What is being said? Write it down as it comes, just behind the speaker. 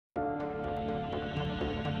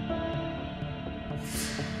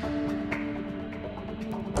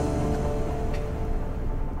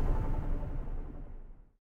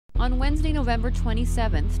On Wednesday, November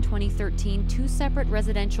 27, 2013, two separate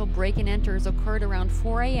residential break-and-enters occurred around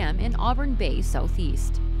 4 a.m. in Auburn Bay,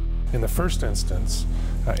 southeast. In the first instance,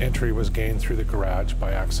 entry was gained through the garage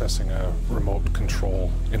by accessing a remote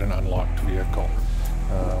control in an unlocked vehicle.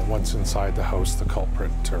 Once inside the house, the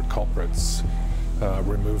culprits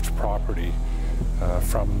removed property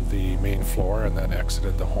from the main floor and then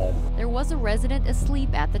exited the home. There was a resident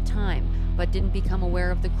asleep at the time, but didn't become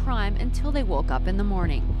aware of the crime until they woke up in the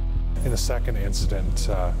morning. In the second incident,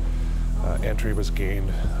 entry was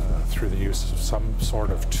gained through the use of some sort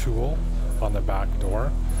of tool on the back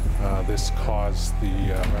door. This caused the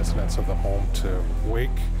residents of the home to wake,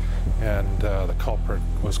 and the culprit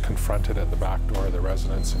was confronted at the back door of the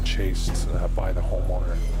residence and chased by the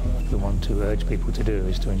homeowner. What we want to urge people to do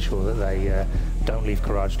is to ensure that they don't leave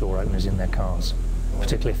garage door openers in their cars,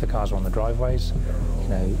 particularly if the cars are on the driveways.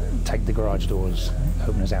 Take the garage doors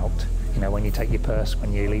openers out. When you take your purse,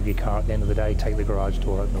 when you leave your car at the end of the day, take the garage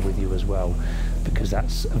door opener with you as well, because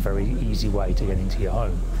that's a very easy way to get into your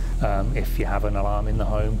home. If you have an alarm in the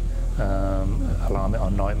home, alarm it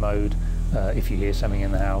on night mode. If you hear something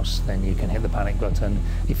in the house, then you can hit the panic button.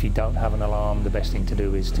 If you don't have an alarm, the best thing to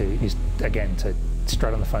do is again to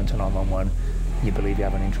straight on the phone to 911. You believe you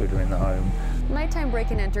have an intruder in the home. Nighttime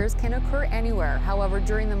break-and-enters can occur anywhere. However,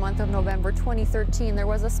 during the month of November 2013, there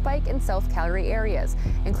was a spike in South Calgary areas,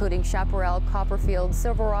 including Chaparral, Copperfield,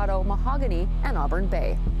 Silverado, Mahogany, and Auburn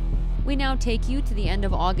Bay. We now take you to the end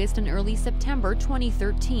of August and early September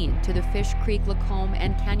 2013 to the Fish Creek, Lacombe,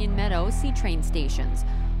 and Canyon Meadow C-train stations.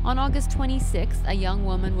 On August 26th, a young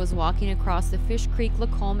woman was walking across the Fish Creek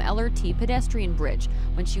Lacombe LRT pedestrian bridge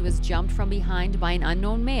when she was jumped from behind by an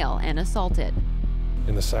unknown male and assaulted.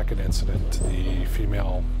 In the second incident, the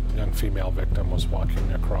young female victim was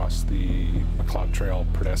walking across the McLeod Trail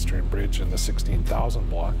pedestrian bridge in the 16,000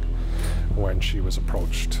 block when she was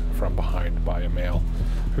approached from behind by a male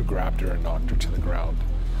who grabbed her and knocked her to the ground.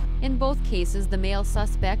 In both cases, the male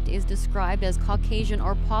suspect is described as Caucasian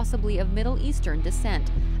or possibly of Middle Eastern descent,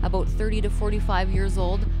 about 30 to 45 years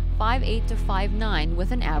old, 5'8" to 5'9",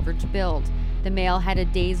 with an average build. The male had a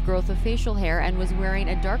day's growth of facial hair and was wearing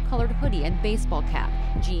a dark-colored hoodie and baseball cap,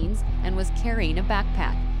 jeans, and was carrying a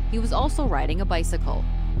backpack. He was also riding a bicycle.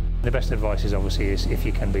 The best advice is obviously if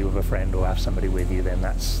you can be with a friend or have somebody with you, then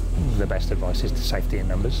that's the best advice, is to safety in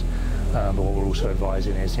numbers. But what we're also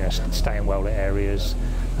advising is stay in well-lit areas.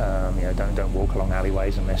 Don't walk along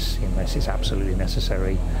alleyways unless it's absolutely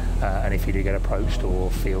necessary. And if you do get approached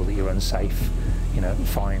or feel that you're unsafe,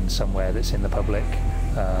 find somewhere that's in the public.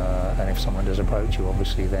 And if someone does approach you,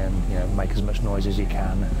 obviously then make as much noise as you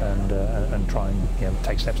can and try and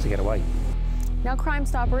take steps to get away. Now, Crime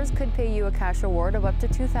Stoppers could pay you a cash award of up to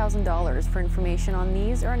 $2,000 for information on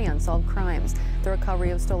these or any unsolved crimes, the recovery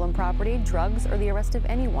of stolen property, drugs, or the arrest of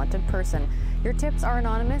any wanted person. Your tips are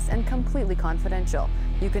anonymous and completely confidential.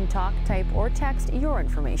 You can talk, type, or text your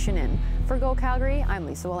information in. For Go Calgary, I'm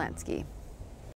Lisa Wolanski.